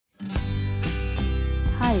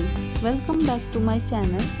Welcome back to my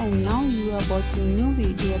channel, and now you are watching new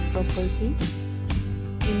video of property.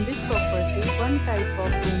 In this property, one type of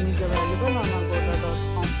room is available on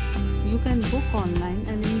agoda.com. You can book online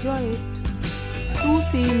and enjoy it. To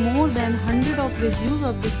see more than 100 of reviews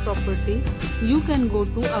of this property, you can go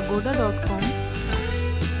to agoda.com.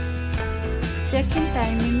 Check-in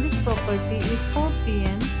time in this property is 4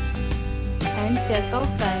 p.m. and check-out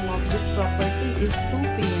time of this property is 2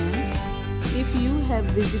 p.m. If you have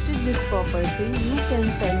visited this property, you can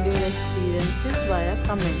send your experiences via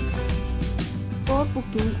comments. For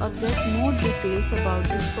booking or get more details about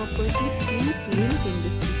this property, please link in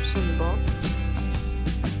description box.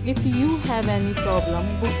 If you have any problem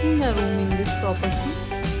booking a room in this property,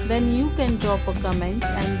 then you can drop a comment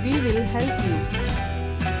and we will help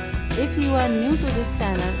you. If you are new to this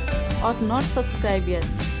channel or not subscribed yet,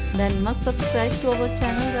 then must subscribe to our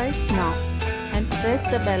channel right now and press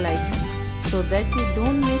the bell icon so that you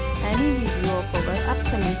don't miss any video of our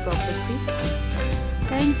upcoming property.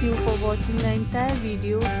 Thank you for watching the entire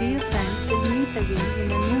video. Dear friends, we'll meet again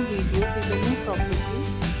in a new video with a new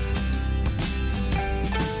property.